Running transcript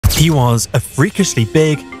He was a freakishly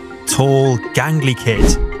big, tall, gangly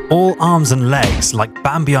kid, all arms and legs like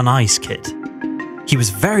Bambi on Ice kid. He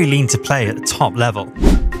was very lean to play at the top level.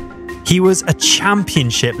 He was a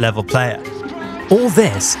championship level player. All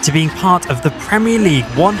this to being part of the Premier League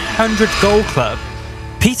 100 goal club.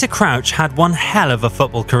 Peter Crouch had one hell of a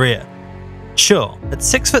football career. Sure, at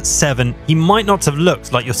 6'7", he might not have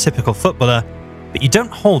looked like your typical footballer, but you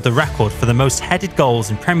don't hold the record for the most headed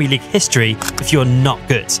goals in Premier League history if you're not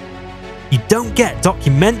good. You don't get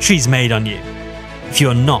documentaries made on you if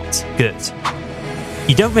you're not good.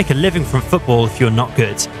 You don't make a living from football if you're not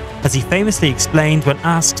good. As he famously explained when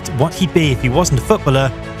asked what he'd be if he wasn't a footballer,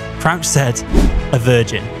 Crouch said, "A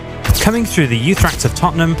virgin." Coming through the youth ranks of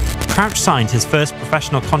Tottenham, Crouch signed his first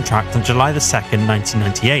professional contract on July 2nd,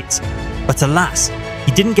 1998. But alas,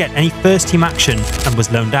 he didn't get any first-team action and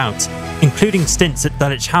was loaned out, including stints at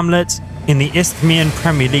Dulwich Hamlet, in the Isthmian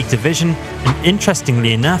Premier League division, and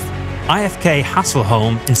interestingly enough, IFK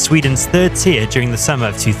Hasselholm in Sweden's third tier during the summer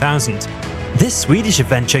of 2000. This Swedish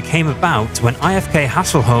adventure came about when IFK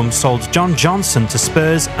Hasselholm sold John Johnson to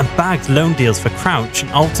Spurs and bagged loan deals for Crouch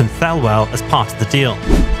and Alton Thelwell as part of the deal.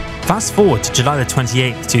 Fast forward to July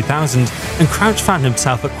 28th, 2000, and Crouch found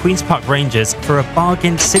himself at Queen's Park Rangers for a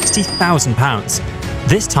bargain £60,000.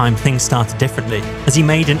 This time things started differently, as he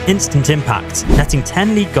made an instant impact, netting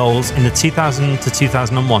 10 league goals in the 2000 to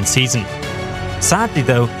 2001 season. Sadly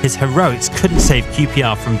though, his heroics couldn't save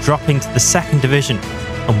QPR from dropping to the second division,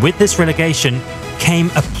 and with this relegation came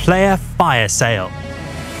a player fire sale.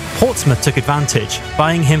 Portsmouth took advantage,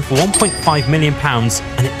 buying him for £1.5 million,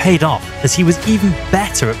 and it paid off as he was even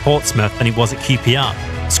better at Portsmouth than he was at QPR,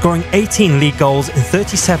 scoring 18 league goals in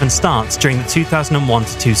 37 starts during the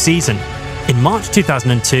 2001-2 season. In March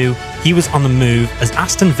 2002, he was on the move as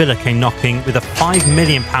Aston Villa came knocking with a £5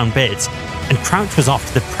 million bid, and Crouch was off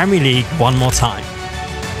to the Premier League one more time.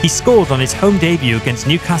 He scored on his home debut against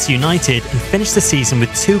Newcastle United and finished the season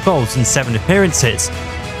with 2 goals in 7 appearances.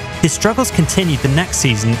 His struggles continued the next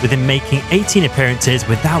season with him making 18 appearances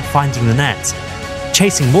without finding the net.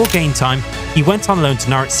 Chasing more game time, he went on loan to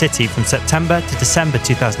Norwich City from September to December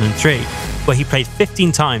 2003, where he played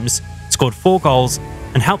 15 times, scored 4 goals,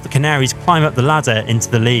 and helped the Canaries climb up the ladder into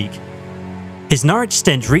the league. His Norwich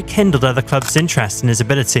stint rekindled other clubs' interest in his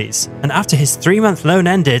abilities, and after his 3-month loan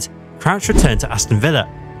ended, Crouch returned to Aston Villa,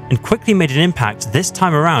 and quickly made an impact this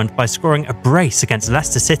time around by scoring a brace against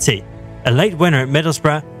Leicester City, a late winner at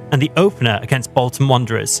Middlesbrough, and the opener against Bolton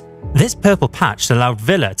Wanderers. This purple patch allowed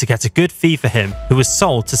Villa to get a good fee for him, who was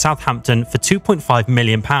sold to Southampton for £2.5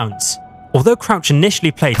 million. Although Crouch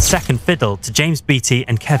initially played second fiddle to James Beattie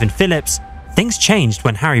and Kevin Phillips, things changed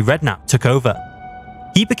when Harry Redknapp took over.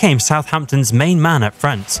 He became Southampton's main man up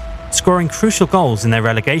front, scoring crucial goals in their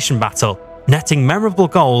relegation battle, netting memorable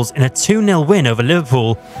goals in a 2-0 win over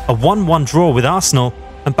Liverpool, a 1-1 draw with Arsenal,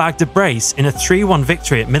 and bagged a brace in a 3-1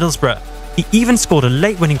 victory at Middlesbrough. He even scored a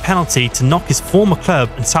late-winning penalty to knock his former club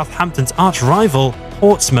and Southampton's arch-rival,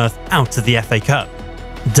 Portsmouth, out of the FA Cup.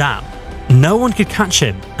 Damn, no one could catch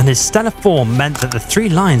him, and his stellar form meant that the Three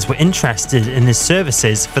Lions were interested in his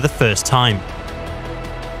services for the first time.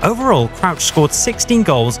 Overall, Crouch scored 16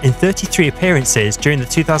 goals in 33 appearances during the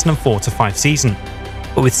 2004-05 season,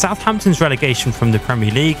 but with Southampton's relegation from the Premier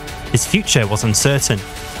League, his future was uncertain.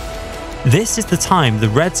 This is the time the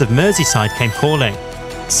Reds of Merseyside came calling,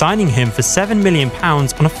 signing him for £7 million on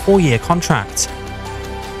a 4-year contract.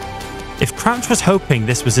 If Crouch was hoping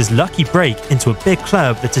this was his lucky break into a big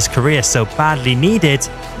club that his career so badly needed,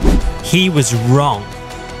 he was wrong.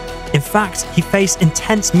 In fact, he faced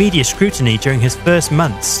intense media scrutiny during his first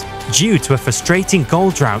months, due to a frustrating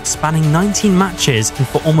goal drought spanning 19 matches, and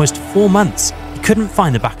for almost 4 months, he couldn't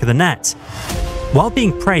find the back of the net. While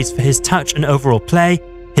being praised for his touch and overall play,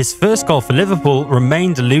 his first goal for Liverpool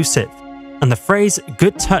remained elusive, and the phrase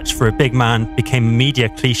 "good touch for a big man" became a media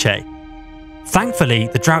cliché. Thankfully,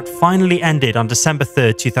 the drought finally ended on December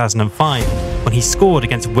 3rd, 2005, when he scored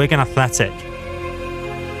against Wigan Athletic.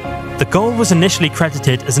 The goal was initially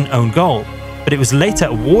credited as an own goal, but it was later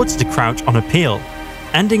awarded to Crouch on appeal,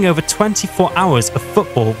 ending over 24 hours of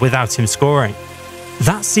football without him scoring.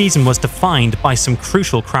 That season was defined by some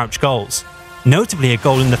crucial Crouch goals, notably a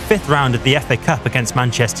goal in the 5th round of the FA Cup against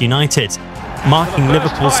Manchester United, marking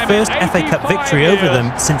Liverpool's first FA Cup victory over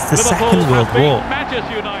them since the Second World War.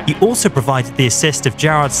 He also provided the assist of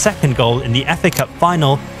Gerrard's second goal in the FA Cup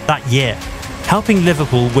final that year, helping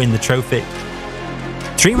Liverpool win the trophy.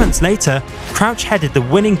 3 months later, Crouch headed the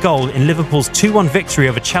winning goal in Liverpool's 2-1 victory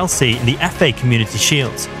over Chelsea in the FA Community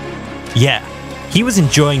Shield. Yeah, he was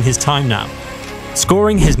enjoying his time now,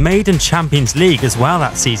 scoring his maiden Champions League as well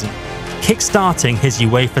that season, kick-starting his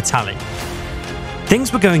UEFA tally.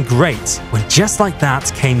 Things were going great when just like that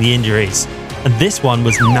came the injuries, and this one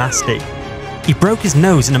was nasty. He broke his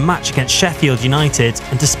nose in a match against Sheffield United,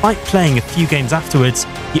 and despite playing a few games afterwards,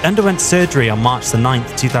 he underwent surgery on March the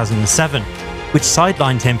 9th, 2007, which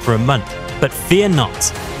sidelined him for a month. But fear not,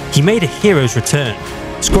 he made a hero's return,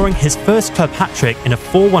 scoring his first club hat-trick in a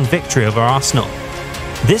 4-1 victory over Arsenal.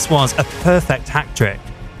 This was a perfect hat-trick,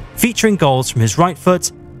 featuring goals from his right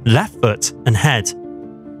foot, left foot and head.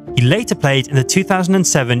 He later played in the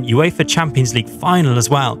 2007 UEFA Champions League final as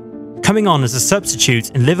well, coming on as a substitute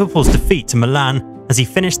in Liverpool's defeat to Milan as he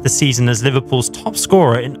finished the season as Liverpool's top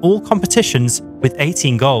scorer in all competitions with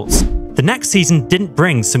 18 goals. The next season didn't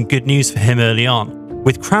bring some good news for him early on,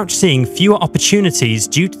 with Crouch seeing fewer opportunities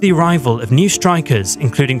due to the arrival of new strikers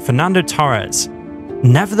including Fernando Torres.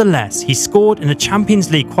 Nevertheless, he scored in a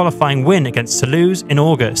Champions League qualifying win against Toulouse in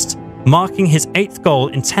August, marking his 8th goal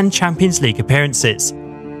in 10 Champions League appearances.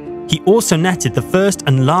 He also netted the first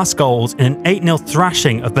and last goals in an 8-0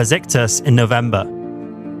 thrashing of Besiktas in November.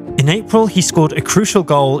 In April, he scored a crucial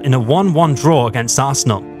goal in a 1-1 draw against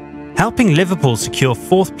Arsenal, helping Liverpool secure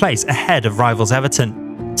 4th place ahead of rivals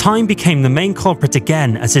Everton. Time became the main culprit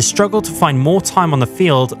again as his struggle to find more time on the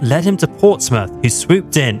field led him to Portsmouth, who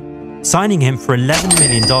swooped in, signing him for $11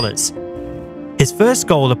 million. His first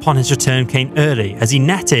goal upon his return came early as he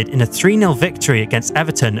netted in a 3-0 victory against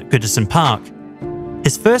Everton at Goodison Park.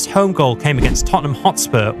 His first home goal came against Tottenham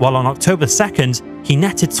Hotspur, while on October 2nd, he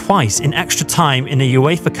netted twice in extra time in a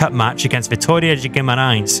UEFA Cup match against Vitória de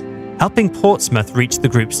Guimarães, helping Portsmouth reach the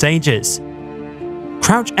group stages.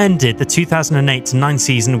 Crouch ended the 2008-09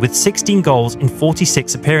 season with 16 goals in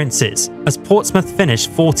 46 appearances, as Portsmouth finished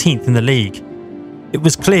 14th in the league. It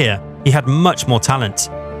was clear he had much more talent,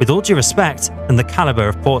 with all due respect, than the calibre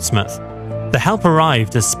of Portsmouth. The help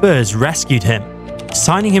arrived as Spurs rescued him,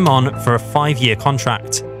 signing him on for a 5-year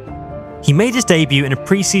contract. He made his debut in a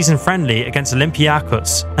pre-season friendly against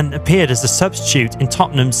Olympiacos and appeared as a substitute in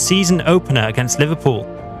Tottenham's season opener against Liverpool,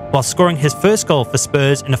 while scoring his first goal for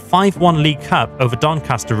Spurs in a 5-1 League Cup over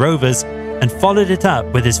Doncaster Rovers, and followed it up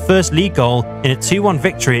with his first league goal in a 2-1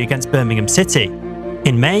 victory against Birmingham City.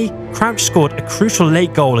 In May, Crouch scored a crucial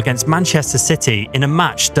late goal against Manchester City in a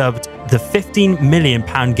match dubbed the £15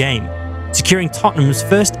 million game, securing Tottenham's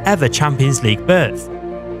first ever Champions League berth,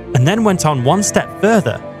 and then went on one step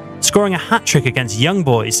further, scoring a hat-trick against Young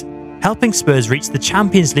Boys, helping Spurs reach the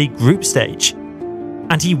Champions League group stage.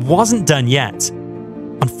 And he wasn't done yet.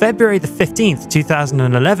 On February the 15th,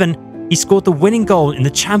 2011, he scored the winning goal in the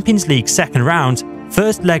Champions League second round,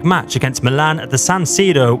 first leg match against Milan at the San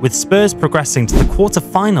Siro, with Spurs progressing to the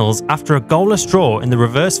quarter-finals after a goalless draw in the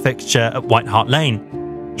reverse fixture at White Hart Lane.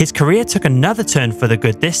 His career took another turn for the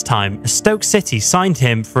good this time as Stoke City signed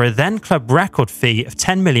him for a then club record fee of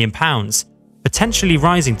 £10 million, potentially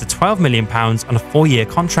rising to £12 million on a 4-year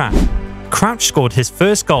contract. Crouch scored his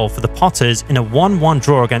first goal for the Potters in a 1-1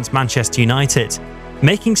 draw against Manchester United,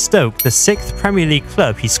 making Stoke the 6th Premier League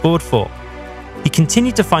club he scored for. He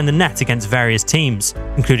continued to find the net against various teams,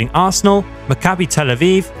 including Arsenal, Maccabi Tel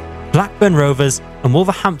Aviv, Blackburn Rovers and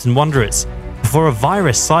Wolverhampton Wanderers, before a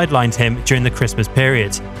virus sidelined him during the Christmas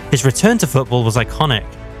period. His return to football was iconic,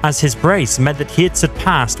 as his brace meant that he had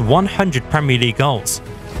surpassed 100 Premier League goals.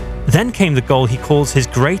 Then came the goal he calls his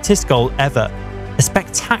greatest goal ever, a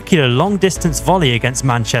spectacular long-distance volley against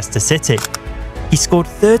Manchester City. He scored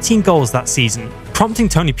 13 goals that season, prompting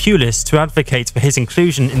Tony Pulis to advocate for his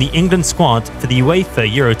inclusion in the England squad for the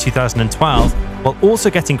UEFA Euro 2012, while also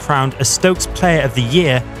getting crowned as Stoke's Player of the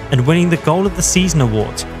Year and winning the Goal of the Season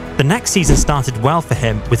award. The next season started well for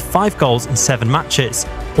him, with 5 goals in 7 matches,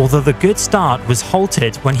 although the good start was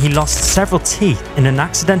halted when he lost several teeth in an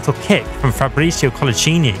accidental kick from Fabrizio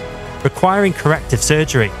Collicini, requiring corrective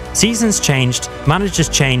surgery. Seasons changed, managers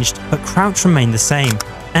changed, but Crouch remained the same,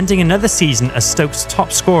 ending another season as Stoke's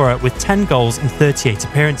top scorer with 10 goals in 38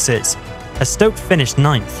 appearances. As Stoke finished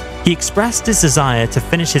 9th, he expressed his desire to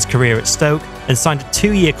finish his career at Stoke and signed a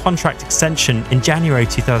 2-year contract extension in January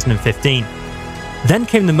 2015. Then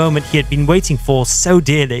came the moment he had been waiting for so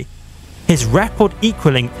dearly, his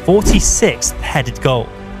record-equalling 46th headed goal.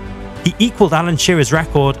 He equalled Alan Shearer's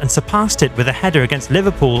record and surpassed it with a header against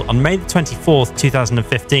Liverpool on May 24th,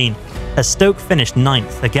 2015, as Stoke finished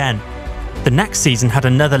 9th again. The next season had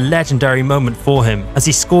another legendary moment for him as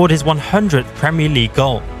he scored his 100th Premier League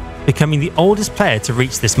goal, becoming the oldest player to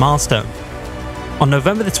reach this milestone. On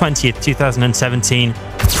November 20th, 2017,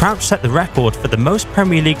 Crouch set the record for the most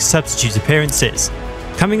Premier League substitute appearances,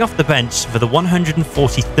 coming off the bench for the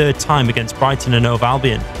 143rd time against Brighton and Hove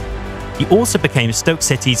Albion. He also became Stoke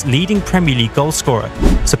City's leading Premier League goalscorer,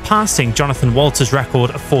 surpassing Jonathan Walter's record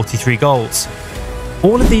of 43 goals.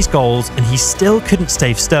 All of these goals and he still couldn't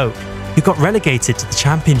stave Stoke, who got relegated to the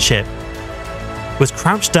Championship. Was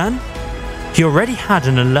Crouch done? He already had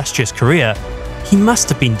an illustrious career. He must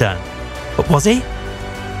have been done. But was he?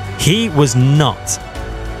 He was not.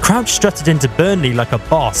 Crouch strutted into Burnley like a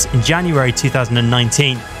boss in January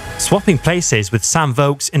 2019, swapping places with Sam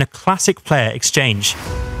Vokes in a classic player exchange.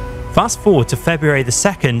 Fast forward to February the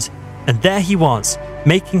 2nd, and there he was,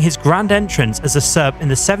 making his grand entrance as a sub in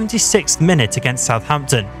the 76th minute against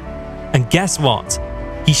Southampton. And guess what?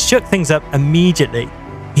 He shook things up immediately.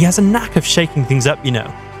 He has a knack of shaking things up, you know,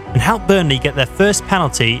 and helped Burnley get their first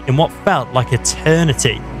penalty in what felt like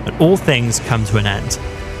eternity, but all things come to an end.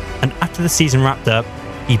 And after the season wrapped up,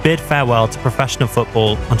 he bid farewell to professional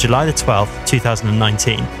football on July the 12th,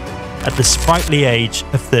 2019, at the sprightly age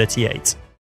of 38.